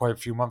quite a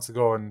few months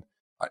ago, and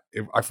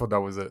I thought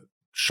that was a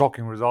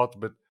shocking result.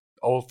 But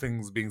all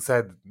things being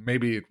said,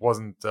 maybe it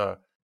wasn't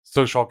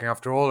so shocking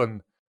after all.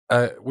 And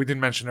we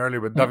didn't mention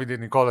earlier, but Davide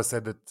Nicola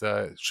said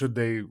that should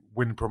they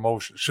win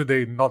promotion, should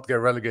they not get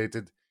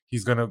relegated,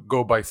 he's going to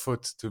go by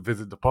foot to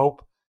visit the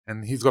Pope,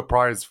 and he's got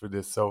prize for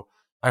this. So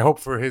I hope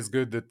for his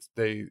good that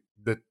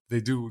they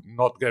do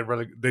not get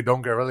they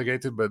don't get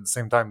relegated, but at the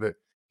same time that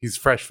he's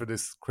fresh for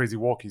this crazy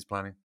walk he's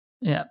planning.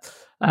 Yeah.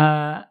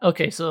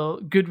 Okay. So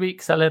good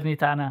week,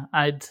 Salernitana.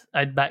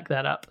 I'd back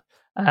that up.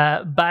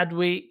 Bad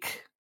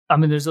week. I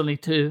mean, there's only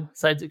 2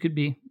 sides it could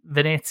be: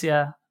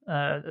 Venezia,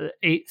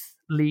 8th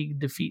league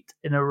defeat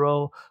in a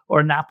row,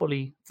 or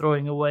Napoli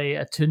throwing away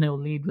a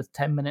 2-0 lead with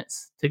 10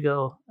 minutes to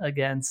go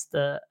against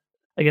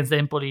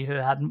Empoli, who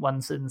hadn't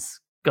won since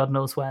God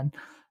knows when.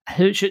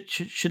 Who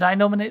should I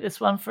nominate this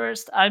one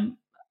first?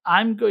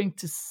 I'm going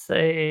to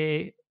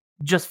say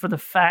just for the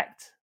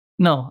fact.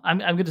 No, I'm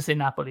going to say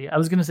Napoli. I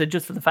was going to say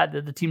just for the fact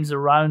that the teams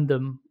around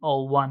them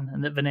all won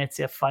and that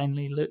Venezia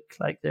finally look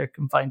like they're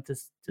confined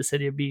to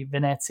Serie B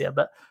Venezia.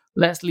 But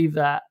let's leave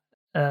that.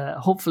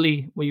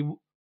 Hopefully,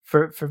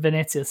 for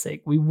Venezia's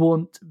sake, we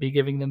won't be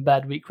giving them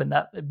bad week when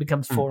it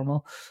becomes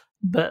formal.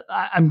 But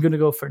I'm going to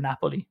go for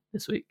Napoli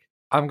this week.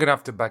 I'm going to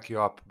have to back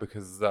you up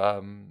because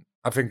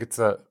I think it's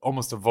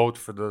almost a vote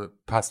for the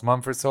past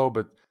month or so.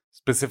 But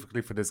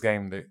specifically for this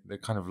game, they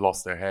kind of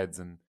lost their heads,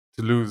 and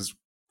to lose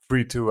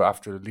 3-2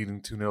 after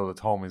leading 2-0 at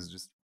home is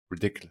just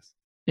ridiculous.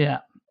 Yeah,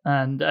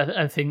 and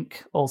I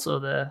think also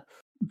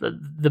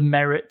the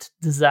merit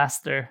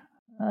disaster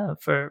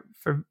for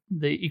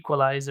the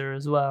equalizer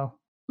as well.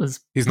 was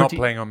He's not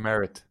playing on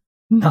merit.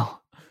 No,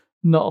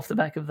 not off the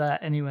back of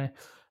that anyway.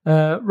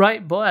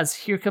 Right, Boaz,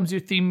 here comes your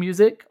theme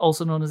music,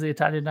 also known as the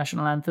Italian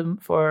national anthem,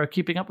 for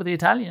Keeping Up with the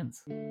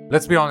Italians.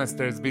 Let's be honest,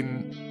 there's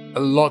been a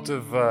lot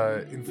of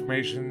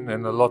information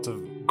and a lot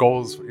of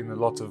goals in a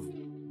lot of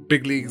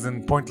big leagues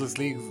and pointless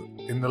leagues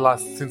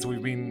since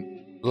we've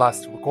been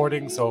last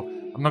recording, so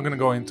I'm not going to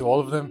go into all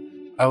of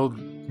them.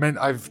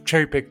 I've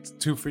cherry-picked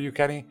two for you,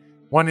 Kenny.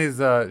 One is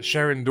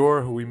Sharon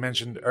Doer, who we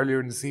mentioned earlier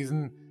in the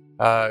season,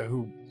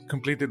 who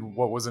completed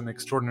what was an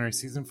extraordinary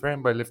season for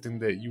him by lifting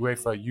the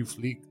UEFA Youth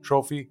League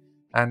trophy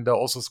and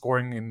also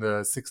scoring in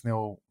the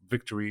 6-0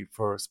 victory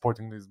for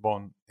Sporting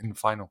Lisbon in the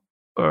final.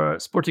 Or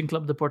Sporting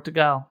Club de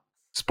Portugal.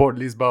 Sport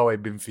Lisboa e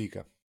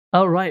Benfica.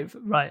 Oh, right,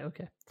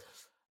 okay.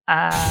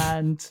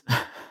 And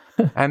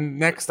and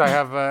next I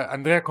have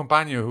Andrea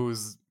Compagno,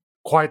 who's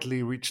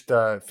quietly reached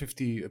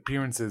 50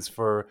 appearances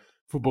for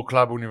Football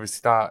Club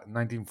Universitat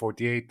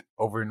 1948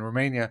 over in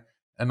Romania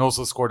and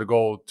also scored a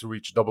goal to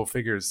reach double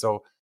figures.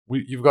 So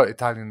you've got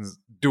Italians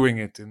doing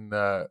it in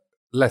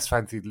less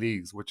fancied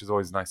leagues, which is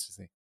always nice to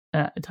see.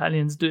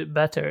 Italians do it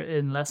better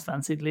in less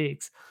fancied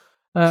leagues.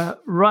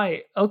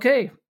 Right,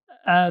 okay.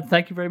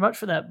 Thank you very much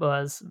for that,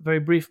 Boaz. Very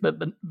brief, but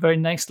very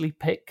nicely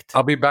picked.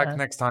 I'll be back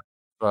next time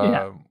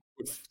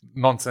with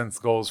nonsense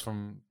goals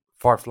from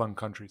far-flung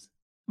countries.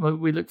 Well,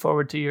 we look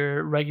forward to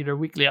your regular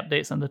weekly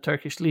updates on the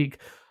Turkish league.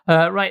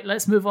 Right,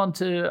 let's move on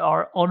to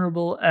our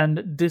honourable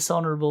and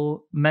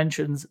dishonourable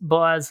mentions.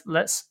 Boaz,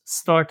 let's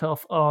start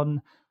off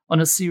on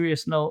a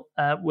serious note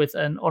with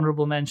an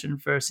honourable mention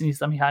for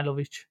Sinisa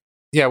Mihajlovic.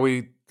 Yeah,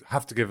 we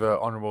have to give an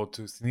honourable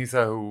to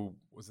Sinisa, who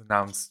was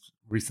announced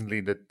recently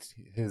that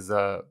his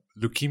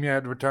leukemia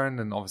had returned,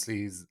 and obviously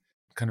he's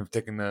kind of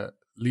taken a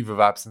leave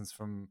of absence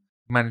from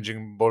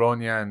managing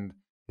Bologna and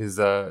is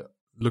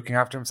looking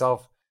after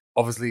himself.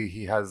 Obviously,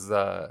 he has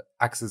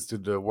access to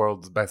the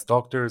world's best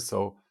doctors,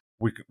 so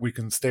we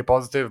can stay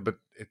positive, but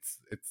it's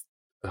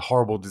a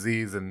horrible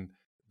disease, and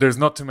there's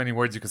not too many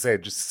words you can say.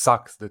 It just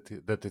sucks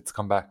that it's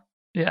come back.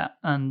 Yeah,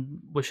 and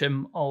wish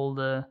him all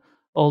the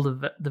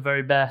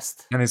very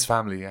best. And his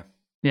family, yeah.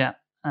 Yeah,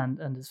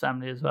 and his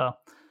family as well.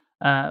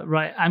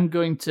 Right, I'm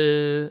going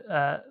to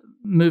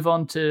move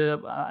on to...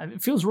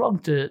 it feels wrong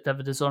to have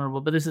a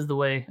dishonourable, but this is the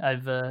way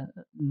I've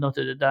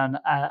noted it down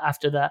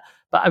after that.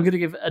 But I'm going to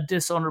give a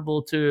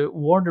dishonourable to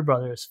Warner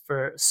Brothers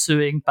for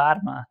suing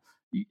Parma.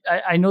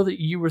 I know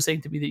that you were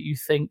saying to me that you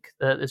think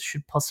that this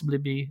should possibly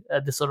be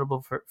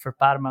dishonourable for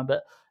Parma,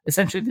 but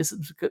essentially this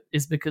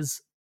is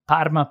because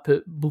Parma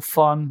put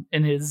Buffon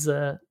in his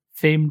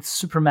famed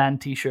Superman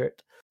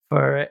t-shirt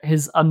for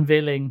his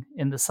unveiling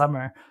in the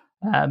summer.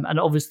 And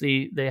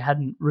obviously they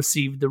hadn't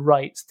received the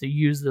rights to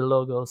use the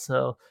logo.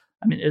 So,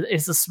 I mean,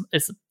 it's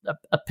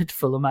a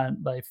pitiful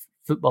amount by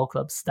football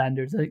club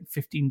standards. I think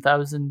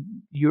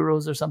 15,000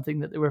 euros or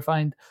something that they were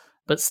fined.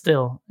 But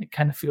still, it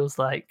kind of feels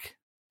like,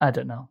 I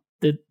don't know.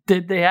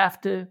 Did they have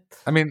to?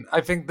 I mean,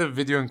 I think the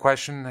video in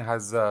question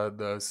has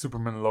the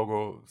Superman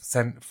logo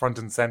front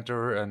and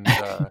center, and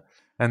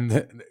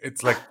and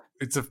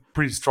it's a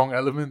pretty strong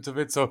element of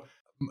it. So,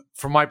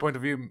 from my point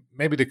of view,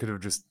 maybe they could have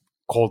just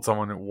called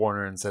someone at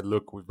Warner and said,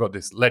 "Look, we've got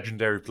this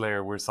legendary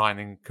player we're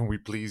signing. Can we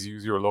please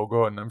use your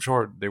logo?" And I'm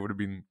sure they would have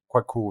been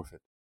quite cool with it.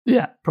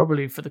 Yeah,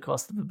 probably for the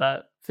cost of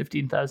about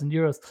 15,000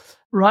 euros.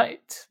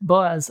 Right,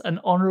 Boaz,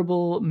 an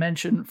honourable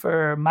mention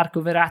for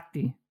Marco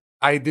Verratti.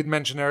 I did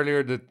mention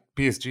earlier that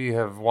PSG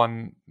have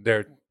won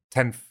their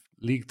 10th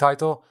league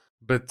title,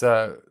 but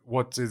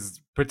what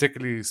is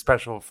particularly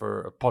special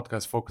for a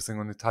podcast focusing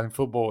on Italian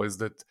football is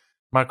that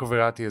Marco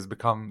Verratti has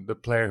become the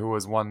player who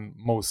has won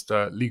most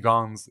Ligue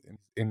 1s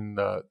in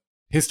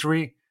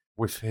history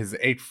with his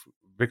 8th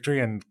victory.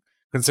 And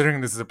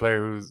considering this is a player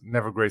who's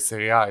never graced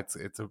Serie A,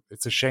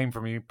 it's a shame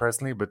for me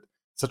personally, but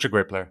such a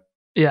great player.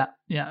 Yeah,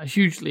 a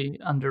hugely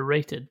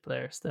underrated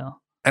player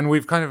still. And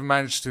we've kind of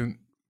managed to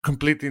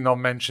completely not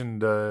mention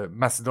the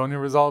Macedonia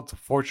result,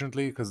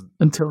 fortunately, because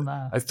until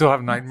now I still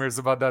have nightmares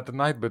about that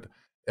tonight. But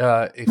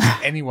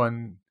if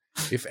anyone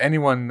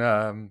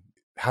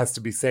has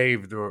to be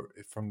saved or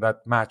from that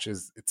match,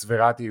 it's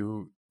Verratti,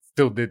 who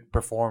still did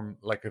perform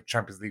like a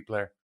Champions League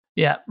player.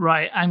 Yeah,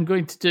 right. I'm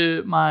going to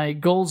do my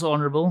goals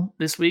honourable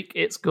this week.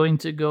 It's going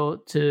to go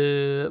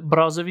to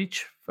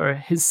Brozovic for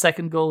his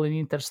second goal in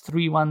Inter's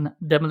 3-1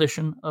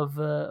 demolition of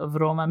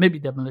Roma. Maybe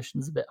demolition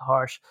is a bit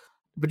harsh,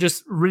 but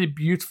just really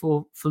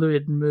beautiful,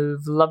 fluid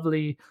move,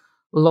 lovely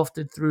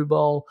lofted through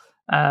ball,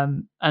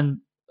 and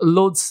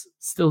loads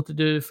still to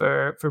do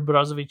for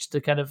Brozovic to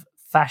kind of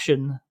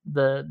fashion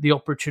the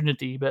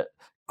opportunity, but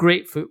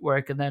great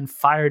footwork and then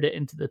fired it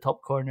into the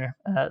top corner.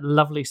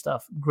 Lovely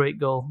stuff. Great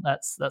goal.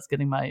 That's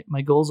getting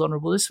my goals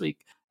honourable this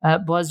week.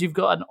 Boaz, you've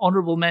got an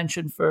honourable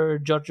mention for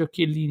Giorgio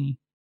Chiellini.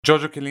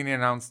 Giorgio Chiellini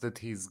announced that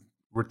he's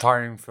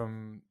retiring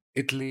from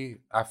Italy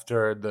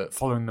after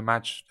following the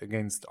match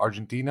against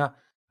Argentina.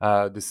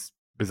 This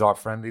bizarre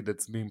friendly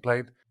that's being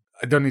played.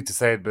 I don't need to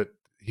say it, but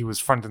he was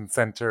front and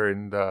center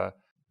in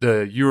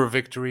the Euro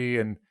victory,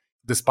 and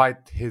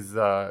despite his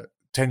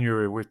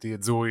tenure with the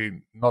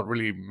Azzurri not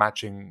really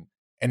matching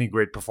any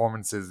great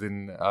performances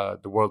in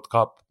the World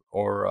Cup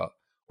or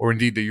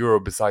indeed the Euro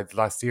besides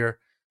last year.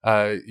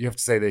 You have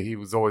to say that he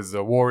was always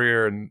a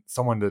warrior and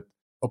someone that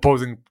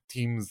opposing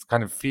teams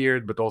kind of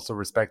feared but also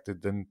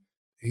respected. And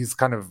he's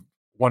kind of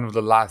one of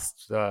the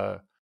last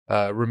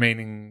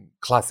remaining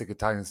classic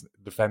Italian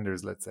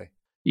defenders, let's say.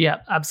 Yeah,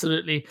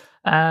 absolutely.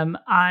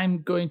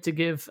 I'm going to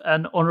give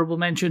an honourable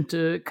mention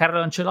to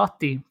Carlo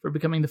Ancelotti for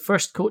becoming the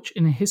first coach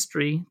in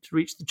history to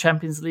reach the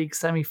Champions League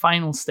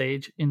semi-final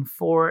stage in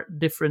 4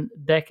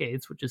 different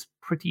decades, which is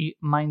pretty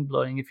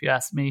mind-blowing if you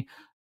ask me.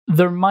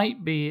 There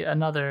might be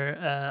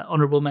another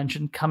honourable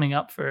mention coming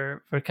up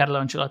for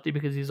Carlo Ancelotti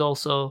because he's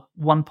also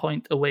 1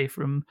 point away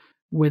from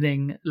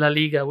winning La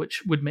Liga,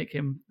 which would make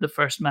him the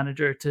first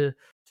manager to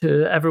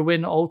ever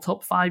win all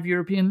top 5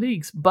 European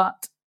leagues.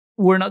 But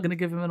we're not going to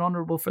give him an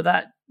honourable for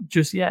that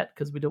just yet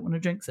because we don't want to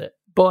jinx it.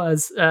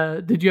 Boaz,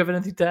 did you have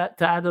anything to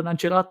add on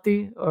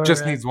Ancelotti? Or,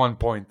 just needs 1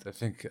 point. I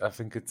think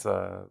it's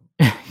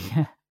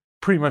yeah.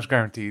 pretty much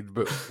guaranteed,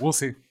 but we'll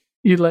see.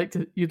 You'd like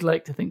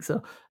to think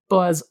so.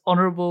 Boaz,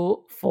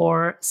 honourable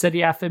for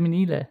Serie A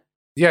Femminile.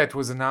 Yeah, it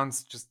was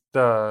announced just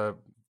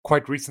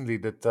quite recently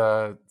that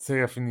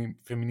Serie A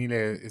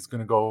Femminile is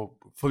going to go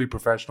fully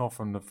professional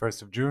from the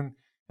 1st of June,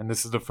 and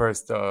this is the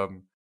first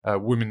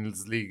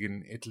women's league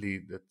in Italy,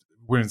 that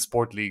women's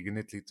sport league in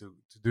Italy to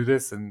do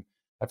this, and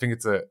I think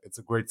it's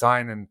a great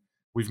sign. And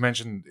we've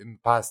mentioned in the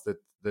past that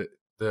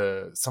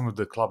the some of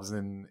the clubs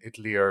in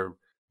Italy are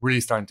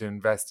really starting to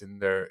invest in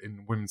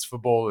women's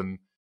football, and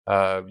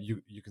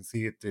you can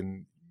see it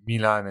in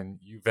Milan and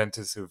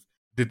Juventus, who've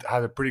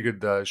had a pretty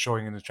good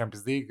showing in the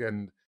Champions League,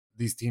 and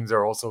these teams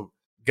are also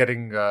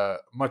getting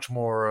much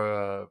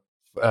more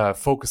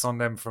focus on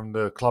them from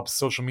the club's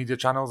social media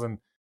channels, and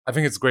I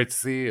think it's great to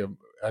see,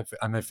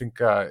 and I think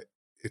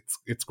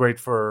it's great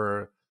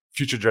for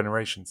future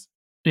generations.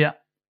 Yeah,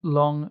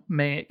 long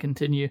may it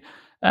continue.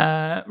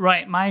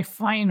 Right, my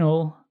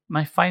final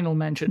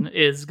mention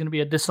is going to be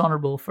a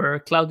dishonorable for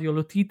Claudio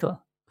Lotito.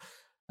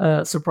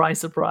 Surprise,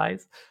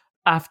 surprise.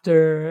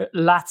 After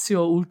Lazio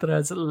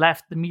Ultras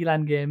left the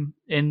Milan game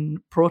in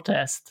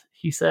protest,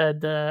 he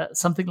said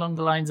something along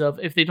the lines of,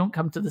 if they don't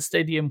come to the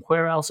stadium,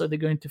 where else are they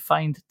going to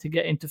find to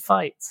get into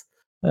fights?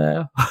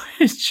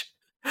 Which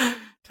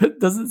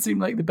doesn't seem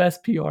like the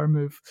best PR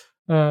move.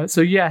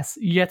 So yes,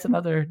 yet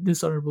another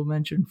dishonorable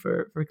mention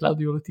for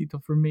Claudio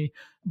Lotito for me.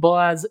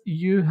 Boaz,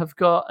 you have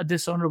got a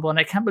dishonorable, and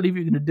I can't believe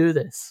you're going to do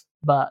this,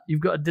 but you've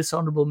got a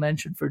dishonorable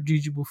mention for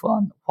Gigi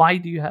Buffon. Why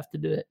do you have to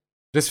do it?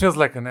 This feels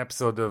like an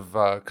episode of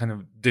kind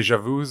of deja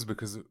vus,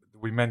 because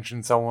we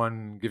mentioned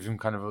someone, give him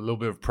kind of a little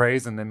bit of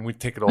praise, and then we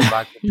take it all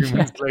back a few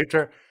minutes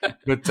later.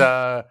 But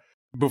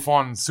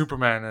Buffon,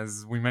 Superman,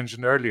 as we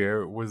mentioned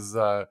earlier, was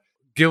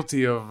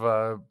guilty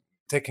of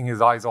taking his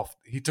eyes off.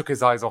 He took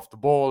his eyes off the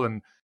ball,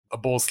 and a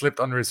ball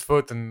slipped under his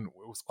foot, and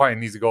it was quite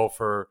an easy goal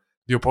for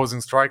the opposing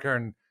striker.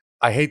 And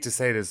I hate to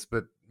say this,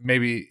 but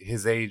maybe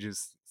his age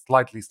is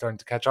slightly starting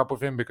to catch up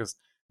with him, because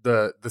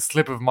the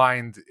slip of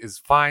mind is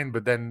fine,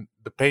 but then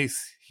the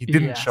pace he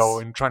didn't show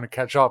in trying to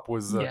catch up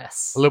was a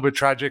little bit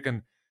tragic.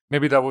 And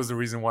maybe that was the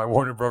reason why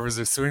Warner Brothers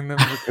are suing them,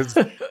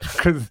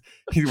 because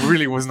he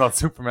really was not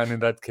Superman in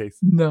that case.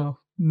 No,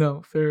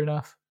 fair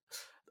enough.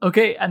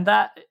 Okay, and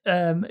that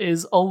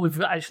is all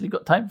we've actually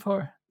got time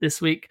for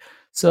this week.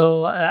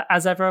 So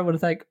as ever, I want to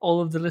thank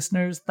all of the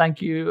listeners.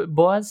 Thank you,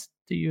 Boaz,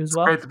 to you as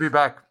well. It's great to be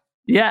back.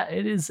 Yeah,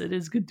 it is. It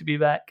is good to be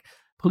back.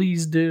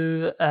 Please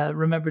do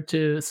remember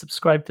to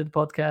subscribe to the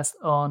podcast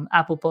on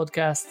Apple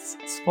Podcasts,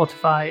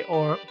 Spotify,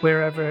 or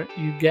wherever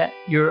you get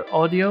your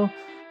audio.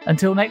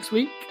 Until next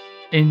week,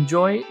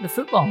 enjoy the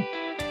football.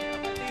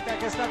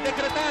 Che sta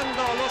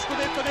decretando lo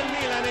scudetto del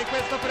Milan in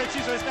questo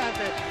preciso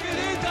istante.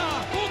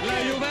 La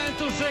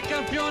Juventus è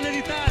campione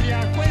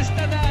d'Italia.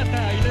 Questa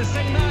data, il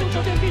 6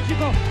 maggio. Di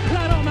anticipo,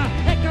 la Roma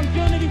è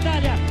campione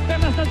d'Italia per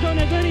la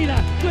stagione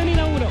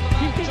 2000-2001.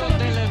 Il titolo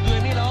del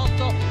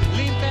 2008,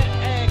 l'Inter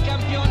è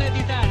campione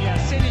d'Italia.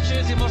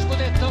 16°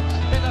 scudetto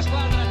per la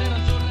squadra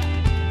nerazzurra.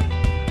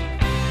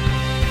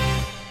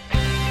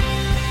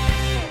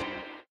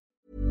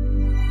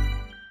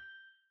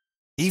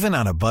 Even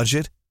on a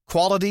budget,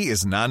 quality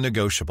is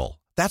non-negotiable.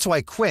 That's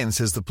why Quince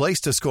is the place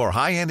to score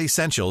high-end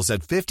essentials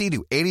at 50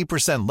 to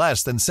 80%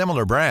 less than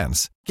similar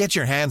brands. Get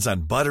your hands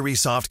on buttery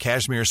soft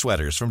cashmere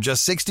sweaters from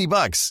just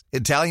 $60,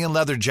 Italian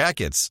leather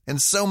jackets,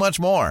 and so much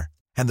more.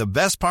 And the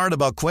best part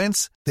about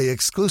Quince, they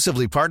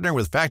exclusively partner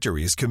with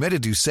factories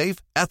committed to safe,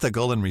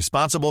 ethical, and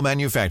responsible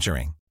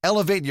manufacturing.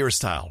 Elevate your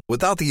style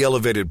without the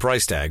elevated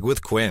price tag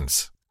with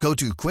Quince. Go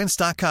to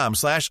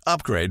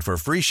quince.com/upgrade for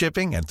free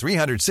shipping and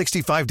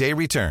 365-day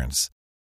returns.